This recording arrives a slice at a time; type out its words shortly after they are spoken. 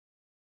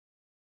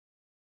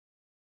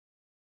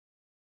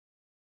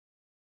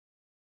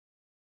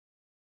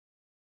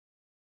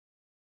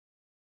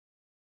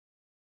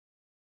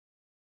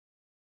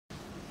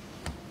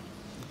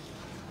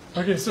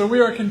Okay, so we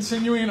are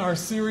continuing our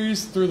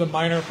series through the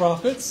minor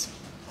prophets,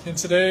 and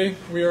today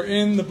we are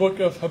in the book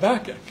of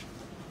Habakkuk.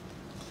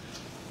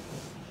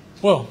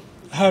 Well,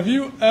 have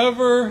you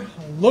ever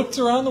looked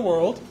around the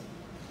world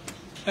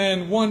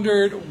and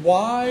wondered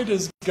why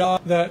does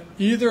God, that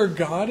either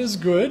God is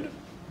good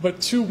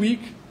but too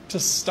weak to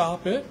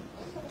stop it,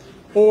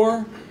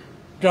 or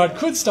God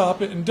could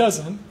stop it and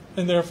doesn't,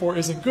 and therefore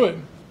isn't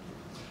good?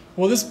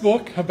 Well, this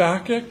book,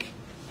 Habakkuk,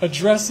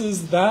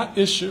 addresses that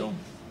issue.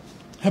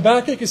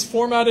 Habakkuk is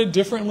formatted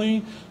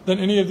differently than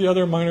any of the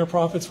other minor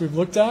prophets we've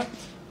looked at.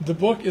 The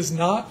book is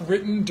not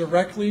written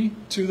directly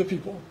to the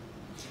people.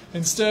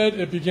 Instead,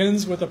 it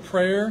begins with a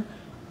prayer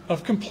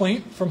of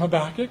complaint from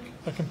Habakkuk,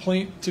 a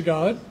complaint to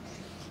God,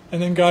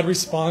 and then God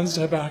responds to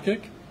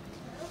Habakkuk.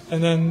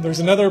 And then there's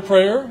another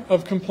prayer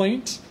of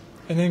complaint,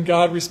 and then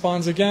God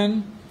responds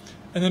again.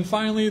 And then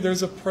finally,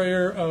 there's a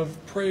prayer of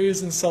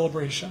praise and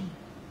celebration.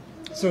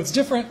 So it's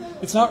different.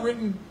 It's not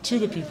written to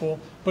the people,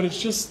 but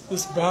it's just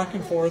this back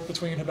and forth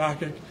between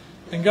Habakkuk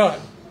and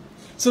God.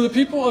 So the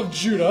people of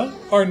Judah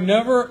are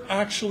never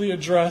actually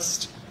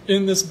addressed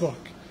in this book.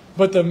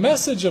 But the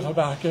message of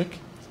Habakkuk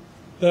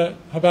that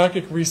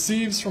Habakkuk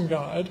receives from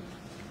God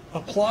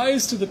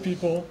applies to the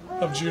people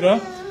of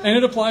Judah, and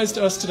it applies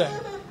to us today.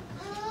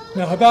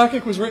 Now,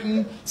 Habakkuk was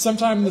written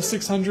sometime in the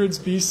 600s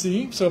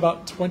BC, so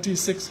about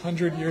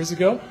 2,600 years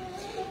ago.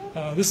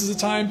 This is a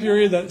time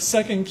period that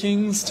 2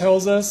 Kings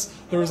tells us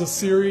there was a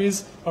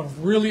series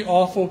of really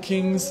awful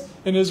kings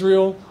in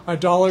Israel,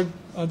 idolatrous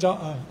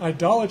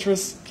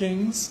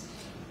kings,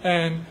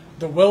 and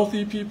the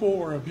wealthy people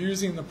were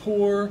abusing the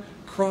poor,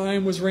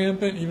 crime was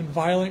rampant, even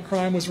violent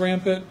crime was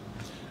rampant.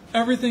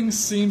 Everything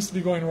seems to be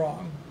going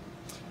wrong.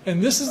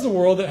 And this is the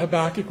world that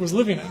Habakkuk was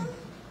living in.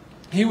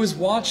 He was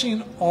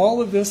watching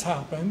all of this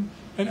happen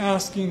and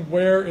asking,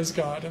 where is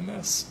God in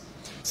this?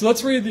 So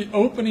let's read the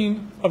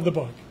opening of the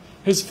book.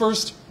 His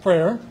first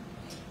prayer,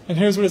 and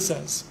here's what it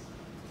says.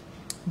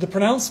 The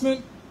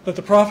pronouncement that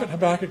the prophet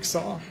Habakkuk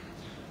saw.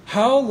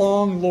 How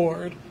long,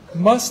 Lord,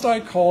 must I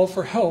call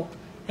for help,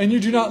 and you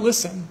do not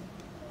listen,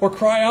 or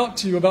cry out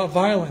to you about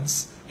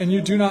violence, and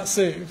you do not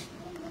save?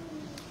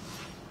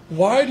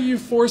 Why do you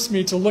force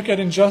me to look at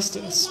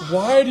injustice?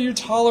 Why do you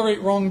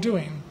tolerate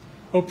wrongdoing?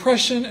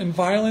 Oppression and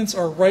violence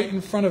are right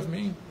in front of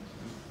me.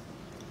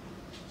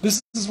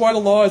 This is why the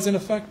law is in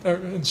effect,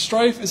 and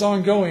strife is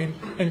ongoing,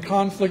 and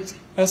conflict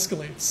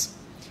escalates.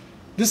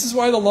 This is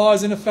why the law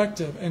is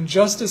ineffective, and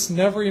justice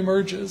never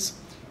emerges.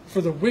 For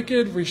the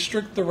wicked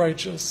restrict the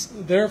righteous.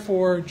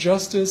 Therefore,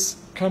 justice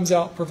comes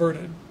out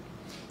perverted.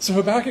 So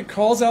Habakkuk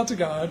calls out to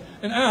God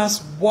and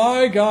asks,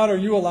 why, God, are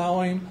you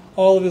allowing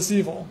all of this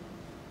evil?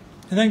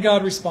 And then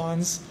God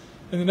responds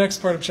in the next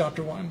part of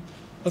chapter 1.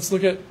 Let's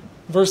look at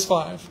verse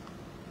 5.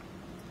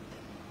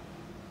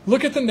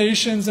 Look at the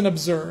nations and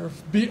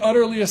observe. Be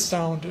utterly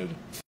astounded.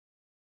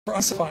 For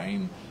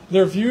unsatisfying.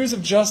 Their views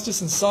of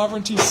justice and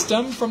sovereignty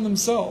stem from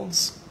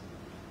themselves.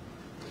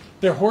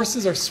 Their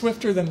horses are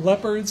swifter than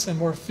leopards and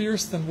more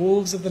fierce than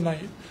wolves of the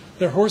night.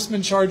 Their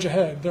horsemen charge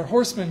ahead. Their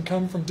horsemen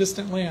come from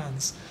distant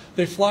lands.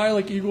 They fly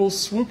like eagles,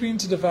 swooping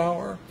to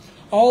devour.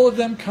 All of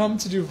them come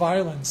to do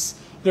violence.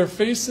 Their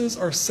faces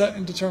are set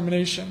in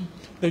determination.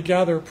 They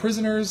gather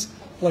prisoners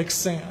like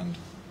sand.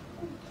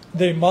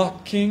 They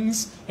mock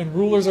kings, and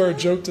rulers are a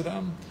joke to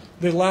them.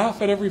 They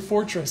laugh at every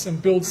fortress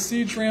and build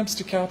siege ramps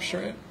to capture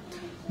it.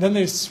 Then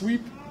they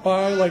sweep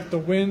by like the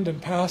wind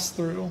and pass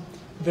through.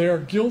 They are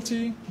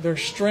guilty. Their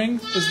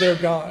strength is their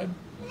God.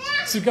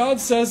 So God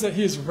says that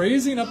he is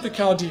raising up the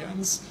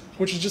Chaldeans,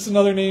 which is just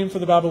another name for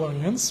the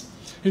Babylonians.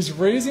 He's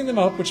raising them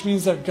up, which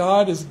means that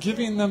God is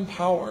giving them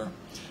power.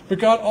 But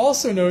God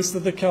also notes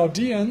that the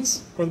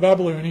Chaldeans, or the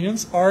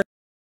Babylonians, are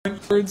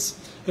birds.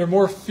 They're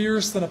more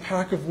fierce than a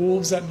pack of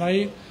wolves at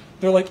night.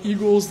 They're like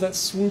eagles that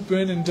swoop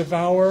in and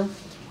devour.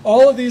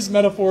 All of these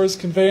metaphors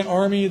convey an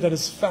army that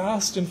is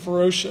fast and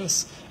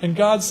ferocious, and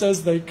God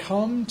says they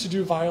come to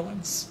do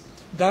violence.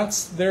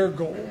 That's their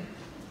goal.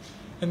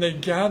 And they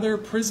gather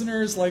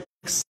prisoners like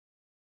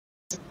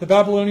the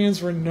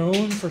Babylonians were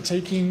known for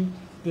taking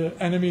the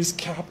enemies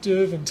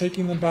captive and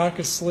taking them back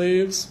as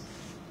slaves.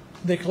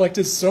 They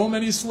collected so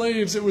many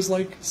slaves, it was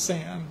like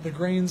sand, the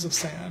grains of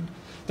sand.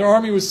 Their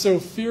army was so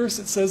fierce,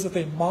 it says that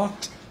they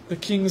mocked the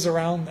kings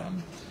around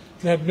them.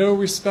 They had no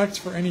respect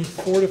for any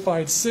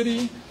fortified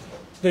city.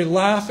 They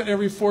laugh at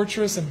every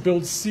fortress and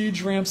build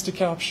siege ramps to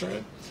capture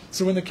it.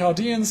 So when the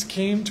Chaldeans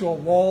came to a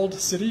walled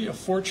city, a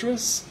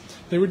fortress,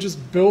 they would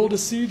just build a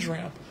siege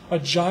ramp, a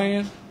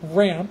giant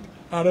ramp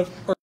out of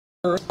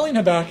earth. Telling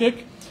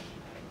Habakkuk,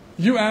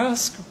 you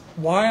ask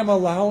why I'm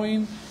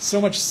allowing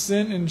so much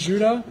sin in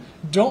Judah?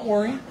 Don't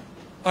worry.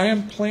 I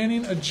am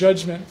planning a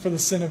judgment for the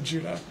sin of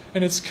Judah,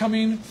 and it's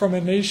coming from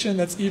a nation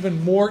that's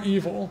even more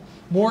evil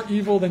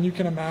than you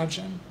can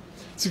imagine.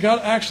 So God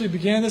actually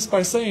began this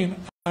by saying,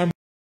 I'm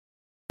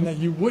that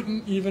you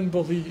wouldn't even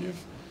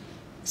believe.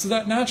 So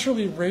that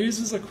naturally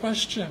raises a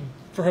question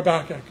for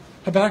Habakkuk.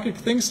 Habakkuk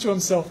thinks to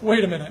himself,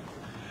 wait a minute.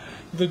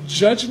 The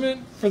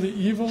judgment for the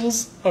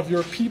evils of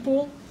your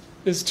people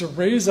is to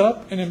raise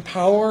up and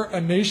empower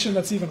a nation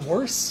that's even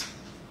worse?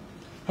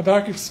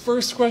 Habakkuk's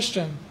first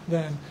question,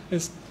 then,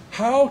 is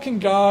how can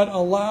God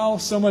allow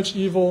so much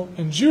evil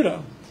in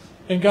Judah?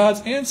 And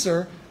God's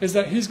answer is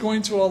that he's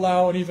going to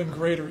allow an even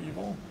greater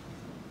evil.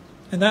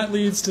 And that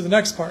leads to the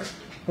next part,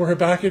 where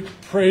Habakkuk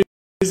prays.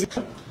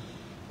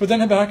 But then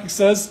Habakkuk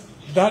says,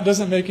 that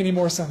doesn't make any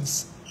more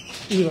sense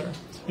either.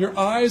 Your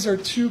eyes are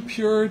too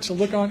pure to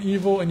look on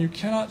evil, and you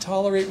cannot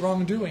tolerate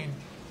wrongdoing,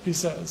 he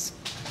says.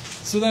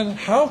 So then,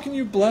 how can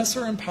you bless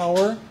or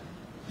empower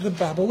the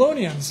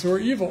Babylonians who are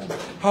evil?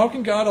 How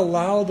can God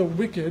allow the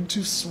wicked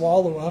to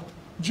swallow up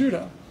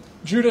Judah?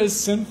 Judah is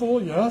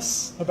sinful,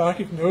 yes,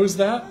 Habakkuk knows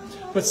that,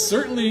 but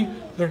certainly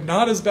they're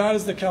not as bad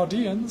as the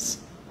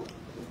Chaldeans.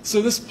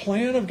 So this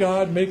plan of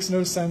God makes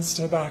no sense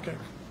to Habakkuk.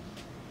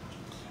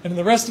 And in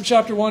the rest of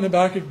chapter 1,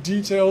 Habakkuk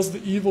details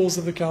the evils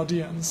of the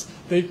Chaldeans.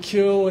 They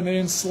kill and they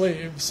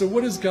enslave. So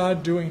what is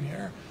God doing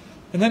here?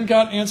 And then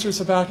God answers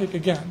Habakkuk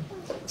again.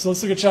 So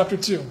let's look at chapter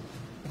 2,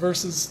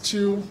 verses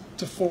 2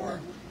 to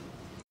 4.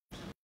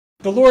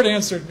 The Lord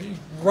answered me,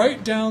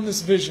 write down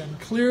this vision,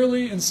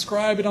 clearly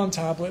inscribe it on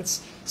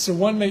tablets, so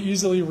one may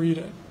easily read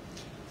it.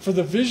 For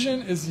the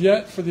vision is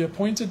yet for the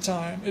appointed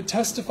time. It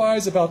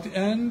testifies about the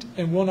end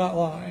and will not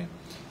lie.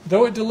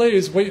 Though it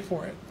delays, wait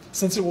for it,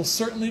 since it will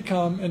certainly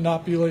come and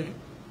not be late.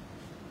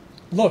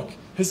 Look,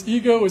 his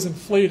ego is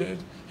inflated.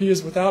 He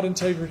is without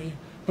integrity,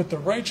 but the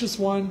righteous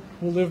one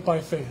will live by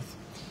faith.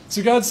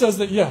 So God says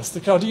that yes, the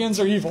Chaldeans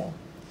are evil.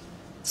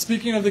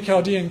 Speaking of the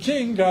Chaldean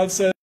king, God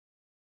says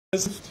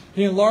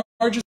he enlarges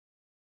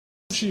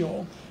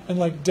Sheol, and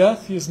like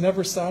death he is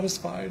never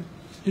satisfied.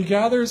 He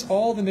gathers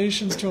all the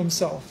nations to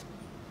himself.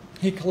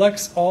 He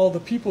collects all the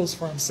peoples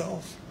for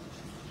himself.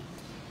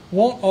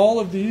 Won't all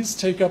of these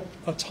take up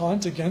a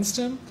taunt against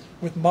him,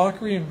 with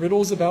mockery and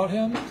riddles about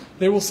him?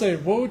 They will say,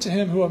 woe to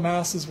him who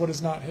amasses what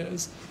is not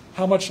his.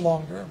 How much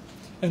longer?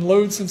 And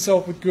loads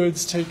himself with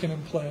goods taken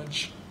in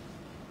pledge.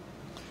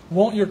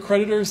 Won't your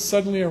creditors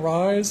suddenly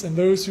arise, and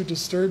those who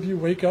disturb you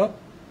wake up?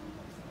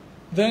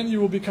 Then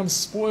you will become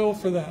spoil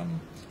for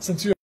them,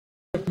 since you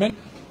have many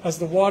as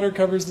the water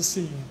covers the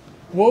sea.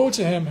 Woe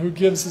to him who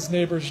gives his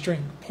neighbors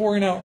drink,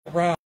 pouring out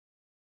wrath,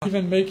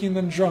 even making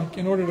them drunk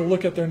in order to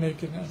look at their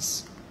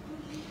nakedness.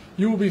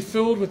 You will be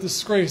filled with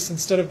disgrace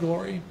instead of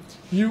glory.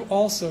 You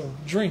also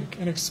drink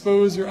and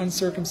expose your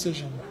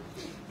uncircumcision.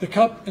 The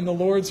cup in the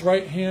Lord's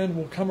right hand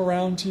will come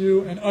around to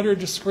you, and utter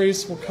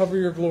disgrace will cover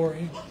your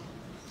glory.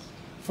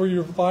 For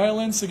your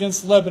violence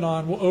against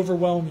Lebanon will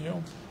overwhelm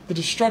you. The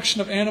destruction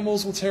of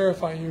animals will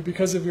terrify you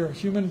because of your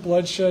human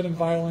bloodshed and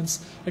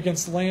violence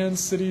against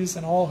lands, cities,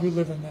 and all who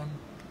live in them.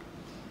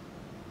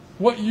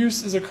 What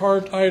use is a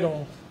carved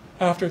idol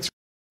after it's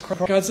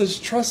carved? God says,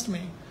 trust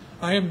me.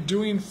 I am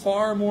doing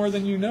far more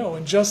than you know,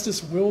 and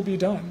justice will be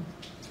done.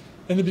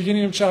 In the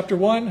beginning of chapter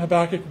 1,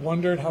 Habakkuk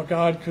wondered how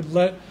God could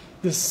let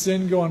this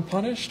sin go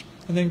unpunished,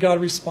 and then God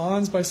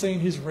responds by saying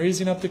he's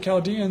raising up the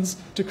Chaldeans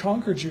to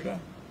conquer Judah.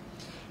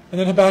 And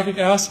then Habakkuk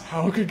asks,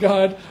 how could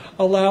God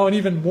allow an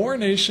even more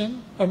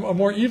nation, a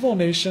more evil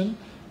nation,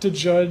 to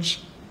judge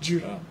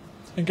Judah?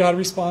 And God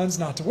responds,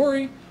 not to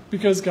worry,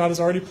 because God has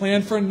already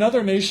planned for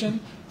another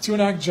nation to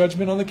enact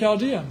judgment on the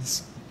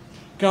Chaldeans.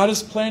 God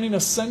is planning a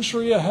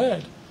century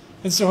ahead.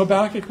 And so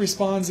Habakkuk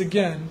responds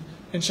again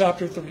in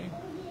chapter 3.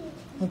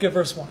 Look at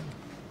verse 1.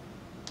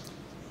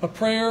 A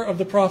prayer of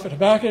the prophet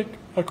Habakkuk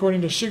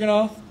according to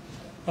Shigionoth.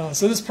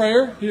 So this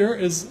prayer here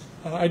is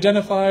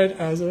identified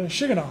as a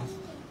Shigionoth.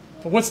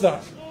 But what's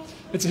that?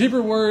 It's a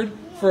Hebrew word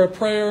for a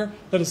prayer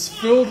that is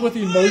filled with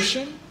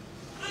emotion,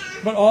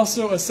 but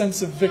also a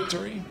sense of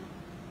victory.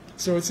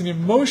 So it's an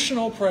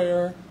emotional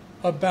prayer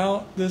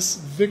about this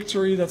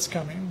victory that's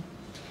coming.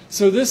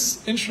 So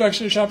this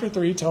introduction to chapter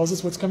 3 tells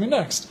us what's coming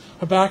next.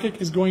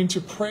 Habakkuk is going to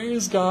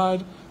praise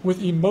God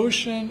with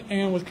emotion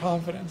and with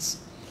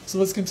confidence. So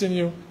let's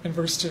continue in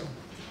verse 2.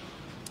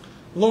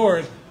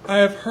 Lord, I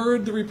have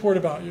heard the report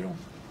about you.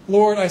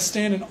 Lord, I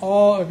stand in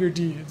awe of your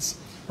deeds.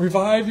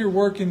 Revive your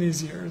work in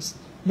these years.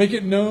 Make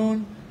it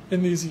known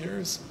in these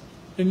years.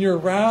 In your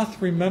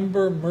wrath,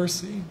 remember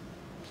mercy.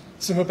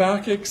 So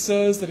Habakkuk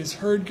says that he's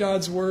heard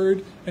God's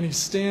word and he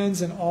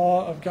stands in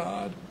awe of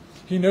God.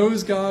 He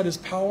knows God is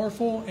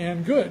powerful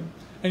and good,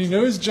 and he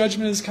knows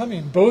judgment is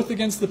coming, both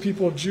against the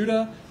people of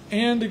Judah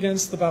and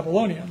against the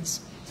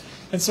Babylonians.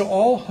 And so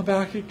all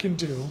Habakkuk can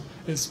do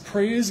is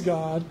praise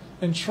God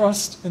and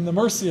trust in the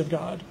mercy of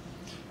God.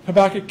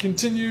 Habakkuk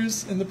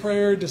continues in the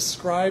prayer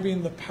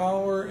describing the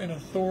power and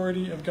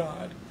authority of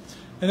God.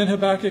 And then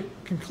Habakkuk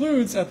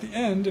concludes at the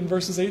end in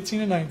verses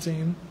 18 and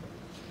 19,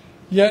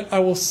 Yet I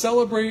will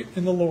celebrate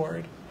in the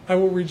Lord. I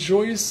will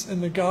rejoice in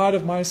the God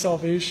of my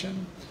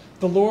salvation.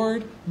 The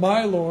Lord,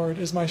 my Lord,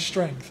 is my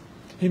strength.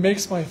 He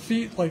makes my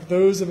feet like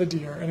those of a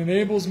deer and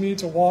enables me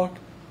to walk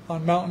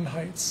on mountain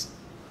heights.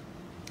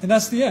 And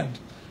that's the end.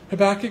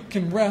 Habakkuk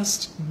can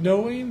rest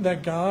knowing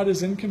that God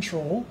is in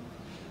control,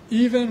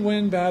 even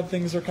when bad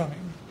things are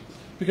coming.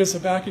 Because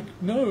Habakkuk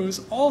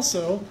knows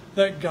also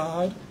that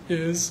God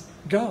is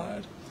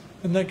God,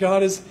 and that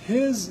God is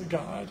his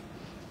God.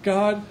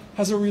 God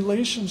has a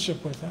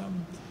relationship with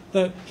him,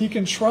 that he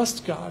can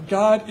trust God.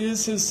 God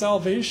is his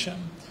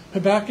salvation.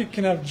 Habakkuk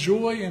can have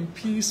joy and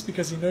peace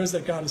because he knows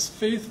that God is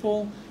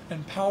faithful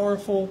and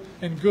powerful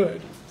and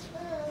good.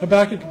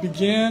 Habakkuk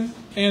began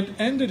and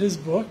ended his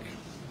book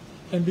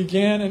and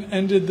began and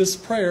ended this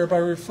prayer by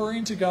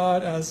referring to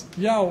God as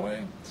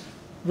Yahweh,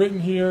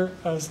 written here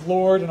as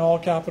Lord in all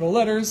capital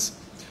letters,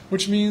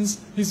 which means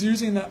he's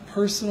using that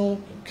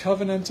personal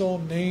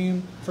covenantal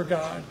name for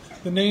God,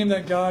 the name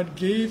that God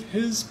gave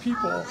his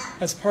people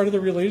as part of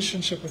the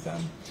relationship with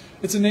him.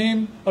 It's a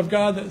name of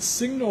God that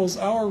signals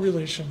our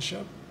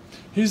relationship.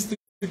 He's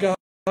the God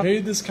who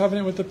made this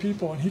covenant with the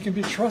people, and he can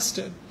be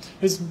trusted.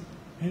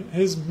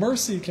 His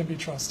mercy can be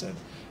trusted.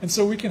 And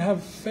so we can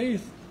have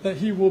faith that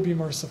he will be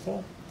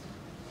merciful.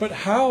 But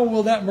how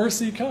will that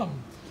mercy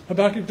come?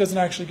 Habakkuk doesn't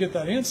actually get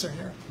that answer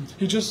here.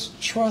 He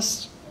just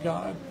trusts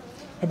God.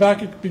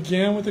 Habakkuk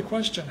began with the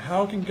question,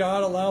 how can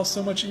God allow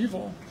so much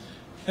evil?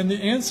 And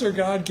the answer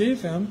God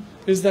gave him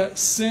is that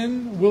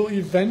sin will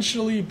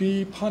eventually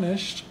be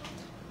punished,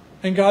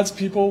 and God's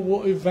people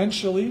will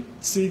eventually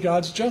see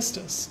God's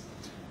justice.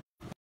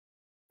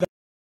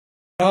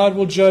 God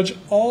will judge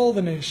all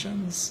the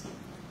nations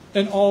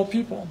and all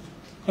people.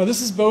 Now,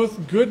 this is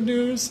both good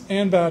news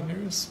and bad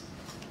news.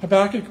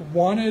 Habakkuk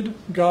wanted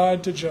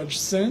God to judge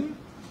sin.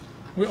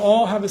 We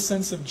all have a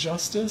sense of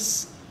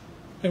justice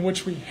in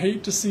which we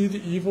hate to see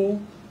the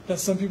evil that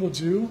some people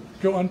do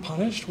go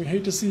unpunished. We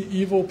hate to see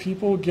evil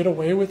people get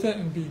away with it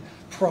and be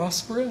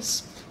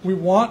prosperous. We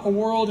want a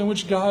world in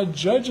which God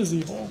judges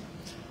evil.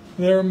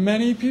 There are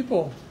many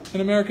people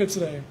in America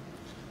today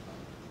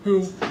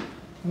who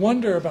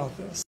wonder about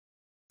this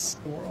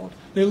world.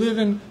 They live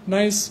in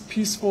nice,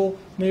 peaceful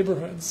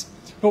neighborhoods.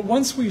 But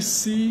once we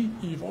see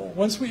evil,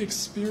 once we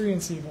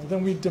experience evil,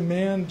 then we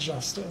demand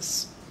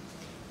justice.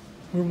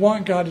 We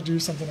want God to do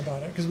something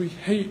about it because we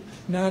hate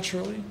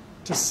naturally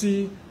to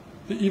see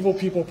the evil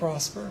people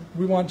prosper.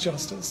 We want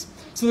justice.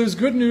 So there's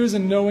good news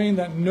in knowing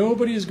that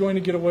nobody is going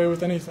to get away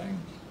with anything.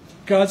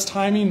 God's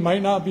timing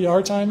might not be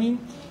our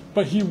timing,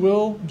 but he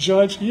will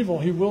judge evil.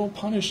 He will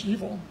punish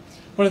evil.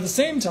 But at the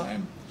same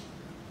time,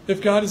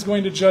 if God is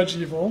going to judge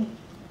evil,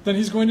 then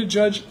he's going to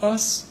judge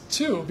us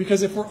too.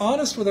 Because if we're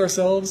honest with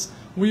ourselves,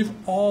 we've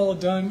all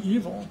done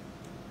evil.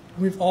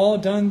 We've all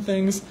done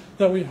things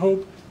that we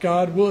hope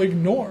God will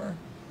ignore.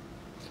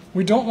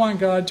 We don't want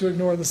God to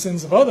ignore the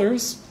sins of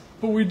others,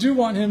 but we do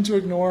want him to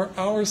ignore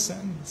our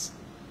sins.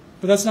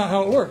 But that's not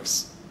how it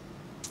works.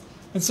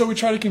 And so we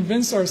try to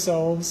convince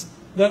ourselves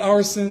that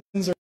our sins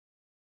are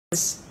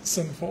less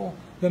sinful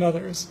than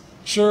others.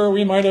 Sure,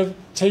 we might have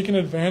taken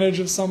advantage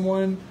of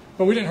someone,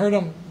 but we didn't hurt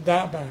them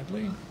that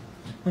badly.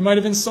 We might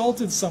have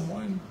insulted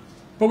someone,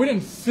 but we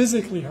didn't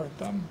physically hurt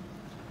them.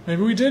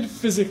 Maybe we did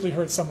physically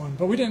hurt someone,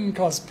 but we didn't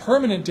cause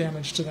permanent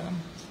damage to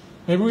them.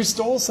 Maybe we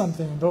stole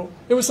something, but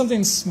it was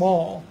something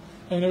small,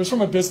 and it was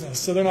from a business,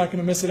 so they're not going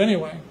to miss it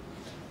anyway.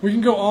 We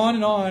can go on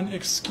and on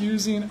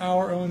excusing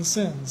our own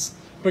sins,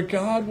 but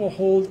God will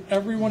hold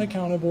everyone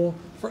accountable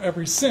for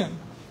every sin.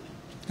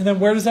 And then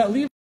where does that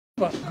leave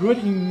us? Good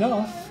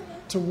enough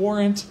to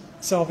warrant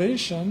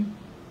salvation,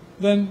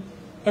 then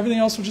everything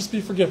else will just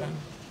be forgiven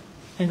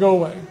and go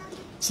away.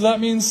 So that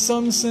means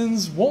some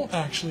sins won't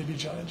actually be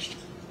judged.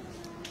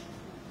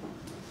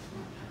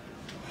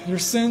 Your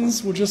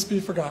sins will just be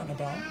forgotten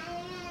about.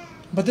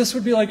 But this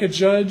would be like a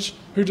judge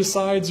who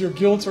decides your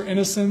guilt or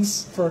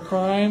innocence for a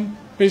crime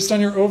based on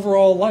your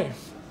overall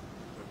life.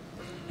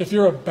 If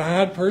you're a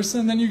bad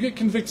person, then you get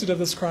convicted of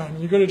this crime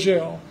and you go to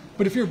jail.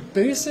 But if you're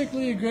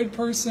basically a good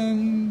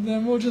person,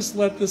 then we'll just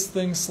let this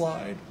thing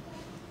slide.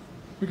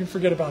 We can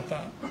forget about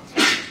that.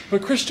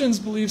 But Christians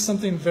believe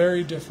something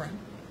very different.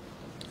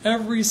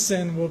 Every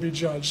sin will be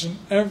judged and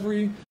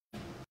every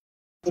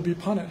will be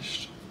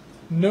punished.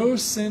 No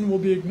sin will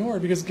be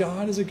ignored because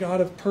God is a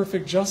God of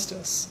perfect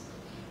justice.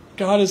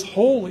 God is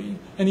holy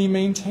and he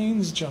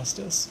maintains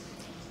justice.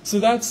 So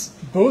that's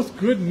both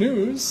good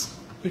news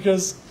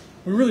because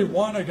we really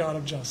want a God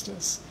of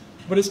justice,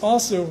 but it's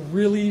also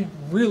really,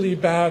 really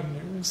bad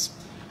news.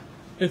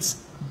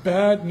 It's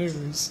bad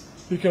news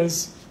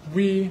because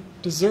we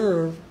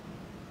deserve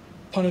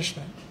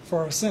punishment for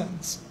our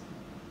sins.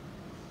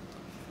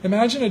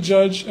 Imagine a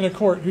judge in a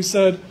court who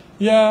said,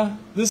 yeah,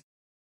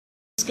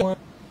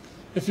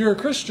 if you're a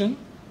Christian,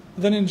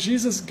 then in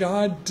Jesus,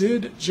 God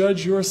did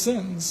judge your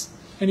sins,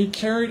 and he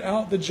carried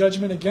out the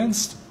judgment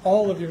against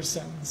all of your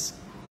sins.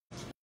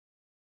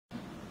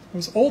 It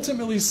was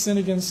ultimately sin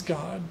against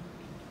God,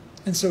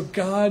 and so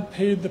God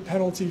paid the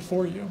penalty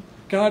for you.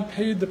 God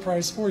paid the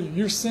price for you.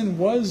 Your sin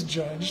was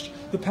judged,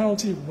 the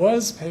penalty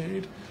was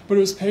paid, but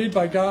it was paid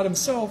by God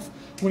himself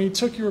when he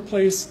took your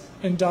place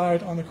and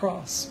died on the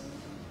cross.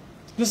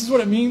 This is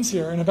what it means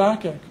here in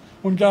Habakkuk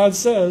when God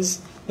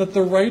says that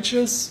the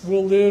righteous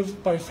will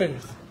live by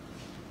faith.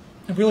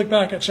 If we look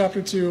back at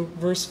chapter 2,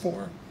 verse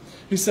 4,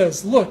 he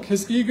says, look,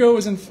 his ego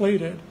is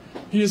inflated.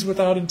 He is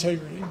without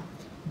integrity.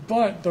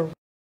 But the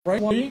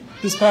right one,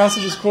 this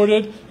passage is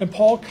quoted, and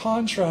Paul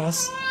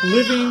contrasts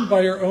living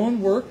by your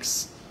own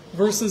works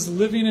versus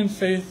living in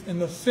faith in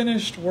the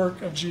finished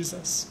work of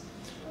Jesus.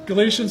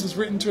 Galatians was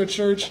written to a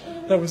church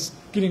that was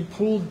getting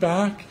pulled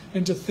back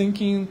into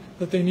thinking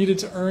that they needed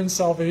to earn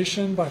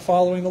salvation by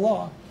following the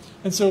law.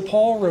 And so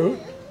Paul wrote,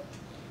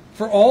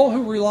 "For all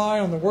who rely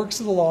on the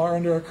works of the law are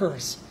under a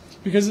curse,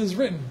 because it is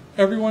written,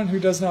 everyone who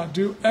does not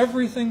do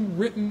everything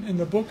written in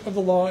the book of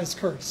the law is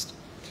cursed.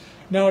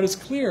 Now it is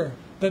clear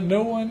that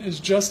no one is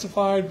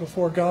justified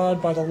before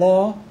God by the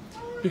law,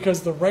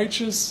 because the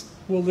righteous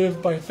will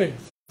live by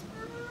faith."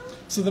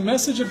 So the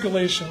message of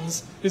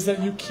Galatians is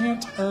that you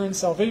can't earn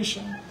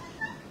salvation.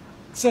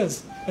 It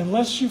says,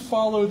 unless you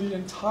follow the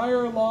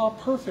entire law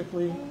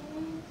perfectly,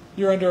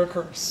 you're under a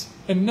curse.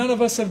 And none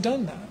of us have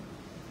done that.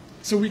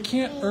 So we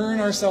can't earn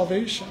our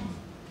salvation.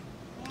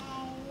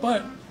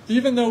 But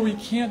even though we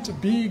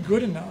can't be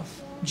good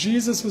enough,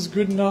 Jesus was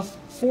good enough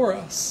for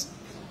us.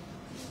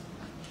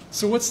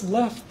 So what's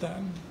left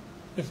then?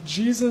 If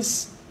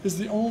Jesus is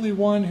the only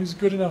one who's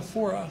good enough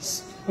for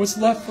us, what's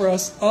left for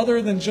us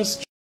other than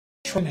just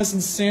trust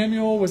in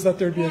Samuel was that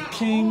there'd be a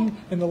king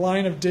in the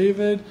line of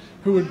David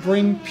who would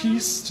bring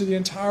peace to the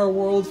entire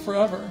world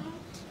forever.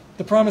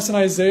 The promise in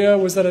Isaiah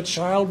was that a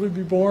child would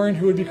be born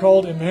who would be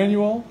called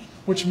Emmanuel,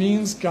 which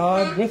means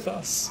God with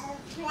us.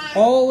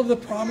 All of the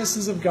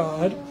promises of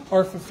God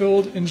are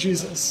fulfilled in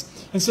Jesus.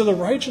 And so the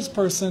righteous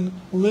person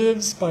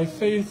lives by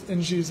faith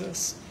in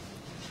Jesus.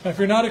 Now, if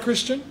you're not a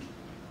Christian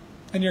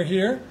and you're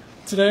here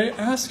today,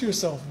 ask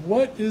yourself,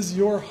 what is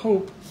your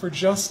hope for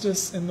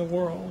justice in the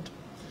world?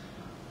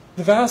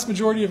 The vast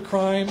majority of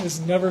crime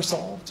is never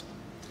solved.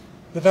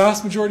 The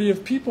vast majority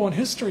of people in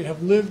history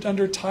have lived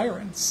under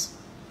tyrants.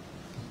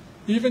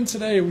 Even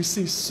today, we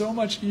see so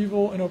much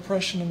evil and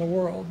oppression in the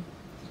world.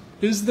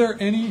 Is there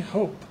any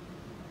hope?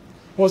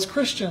 Well, as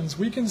Christians,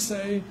 we can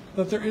say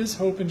that there is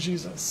hope in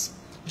Jesus.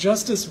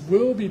 Justice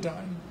will be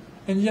done,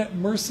 and yet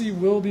mercy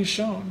will be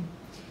shown.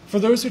 For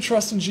those who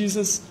trust in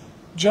Jesus,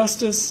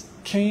 justice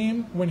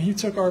came when he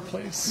took our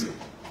place.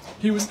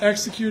 He was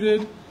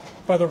executed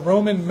by the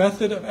Roman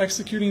method of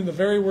executing the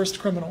very worst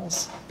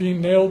criminals,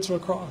 being nailed to a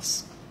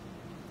cross.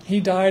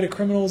 He died a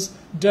criminal's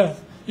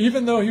death,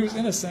 even though he was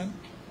innocent,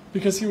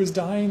 because he was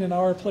dying in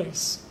our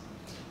place.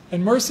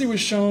 And mercy was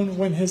shown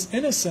when his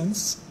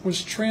innocence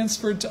was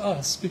transferred to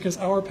us, because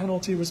our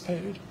penalty was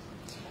paid.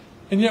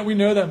 And yet we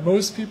know that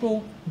most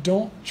people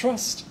don't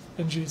trust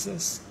in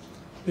Jesus.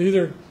 They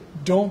either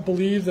don't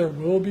believe there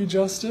will be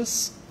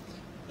justice,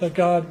 that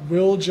God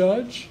will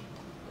judge,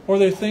 or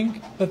they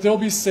think that they'll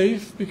be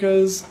safe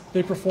because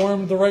they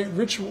performed the right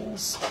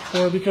rituals,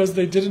 or because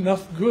they did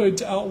enough good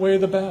to outweigh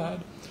the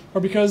bad, or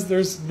because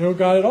there's no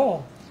God at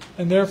all,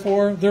 and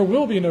therefore there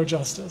will be no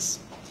justice.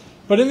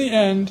 But in the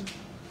end,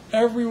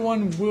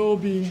 everyone will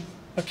be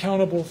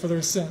accountable for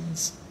their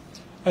sins,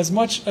 as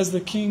much as the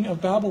king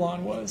of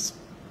Babylon was.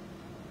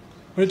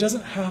 But it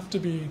doesn't have to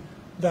be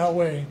that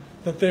way,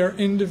 that they are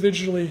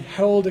individually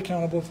held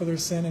accountable for their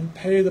sin and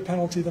pay the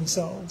penalty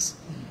themselves.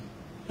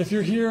 If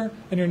you're here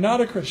and you're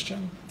not a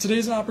Christian,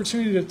 today's an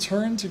opportunity to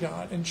turn to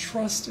God and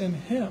trust in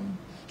him.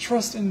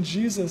 Trust in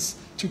Jesus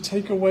to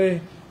take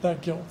away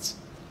that guilt,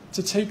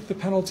 to take the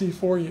penalty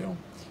for you.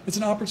 It's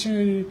an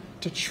opportunity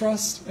to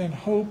trust and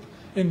hope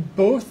in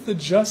both the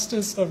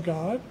justice of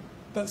God,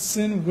 that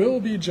sin will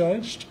be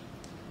judged,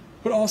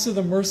 but also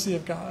the mercy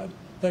of God,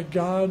 that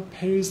God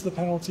pays the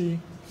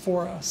penalty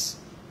for us.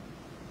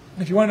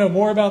 If you want to know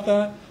more about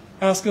that,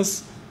 ask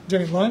us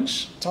during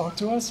lunch, talk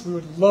to us. We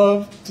would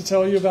love to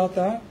tell you about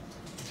that.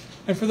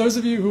 And for those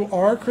of you who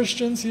are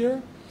Christians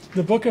here,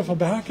 the book of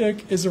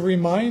Habakkuk is a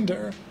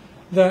reminder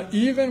that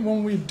even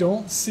when we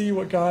don't see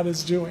what God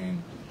is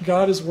doing,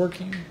 God is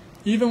working.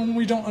 Even when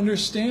we don't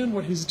understand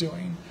what he's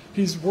doing,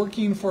 he's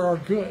working for our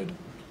good.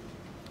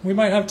 We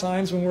might have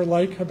times when we're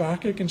like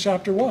Habakkuk in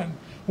chapter 1,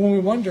 when we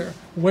wonder,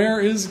 where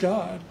is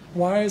God?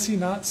 Why is he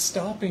not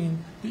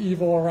stopping the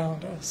evil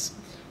around us?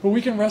 But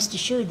we can rest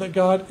assured that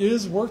God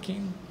is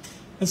working.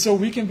 And so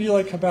we can be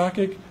like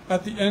Habakkuk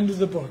at the end of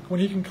the book, when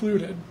he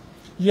concluded,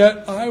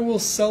 "Yet I will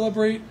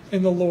celebrate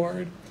in the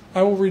Lord.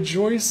 I will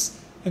rejoice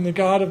in the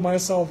God of my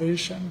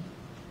salvation.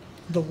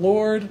 The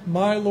Lord,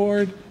 my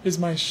Lord, is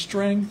my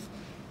strength.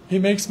 He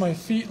makes my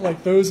feet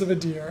like those of a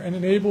deer and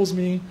enables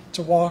me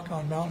to walk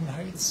on mountain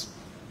heights."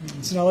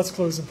 So now let's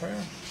close in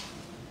prayer.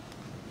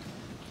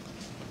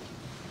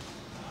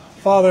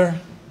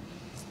 Father,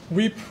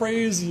 we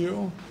praise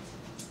you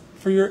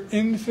for your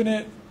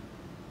infinite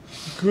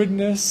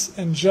goodness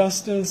and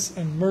justice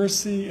and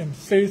mercy and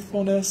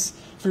faithfulness,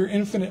 for your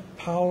infinite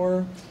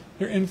power,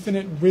 your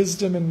infinite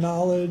wisdom and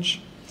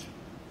knowledge.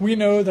 We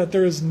know that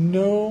there is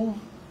no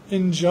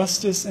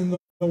injustice in the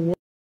world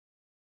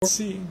we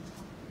see,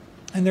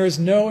 and there is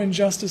no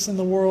injustice in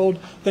the world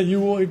that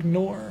you will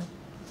ignore.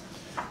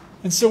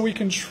 And so we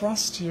can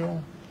trust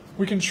you.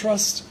 We can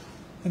trust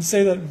and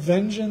say that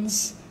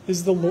vengeance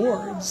is the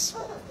Lord's.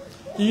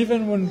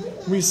 Even when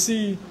we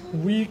see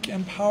weak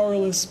and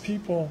powerless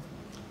people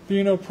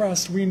being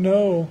oppressed, we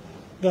know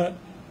that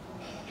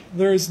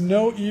there is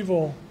no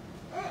evil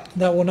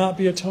that will not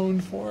be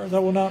atoned for,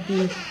 that will not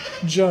be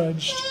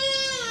judged.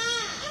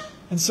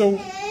 And so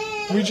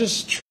we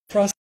just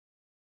trust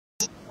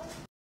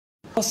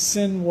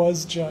sin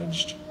was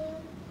judged.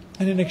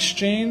 And in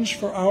exchange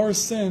for our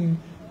sin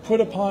put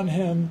upon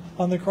him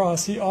on the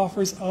cross, he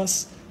offers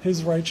us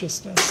his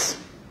righteousness.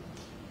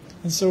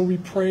 And so we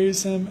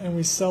praise him and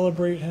we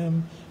celebrate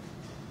him.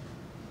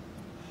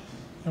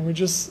 And we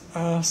just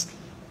ask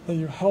that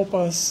you help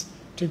us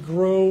to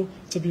grow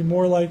to be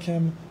more like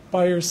him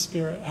by your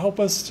Spirit. Help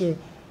us to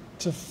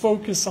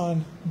focus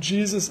on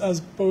Jesus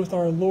as both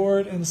our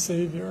Lord and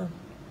Savior.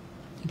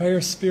 By your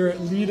Spirit,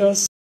 lead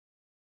us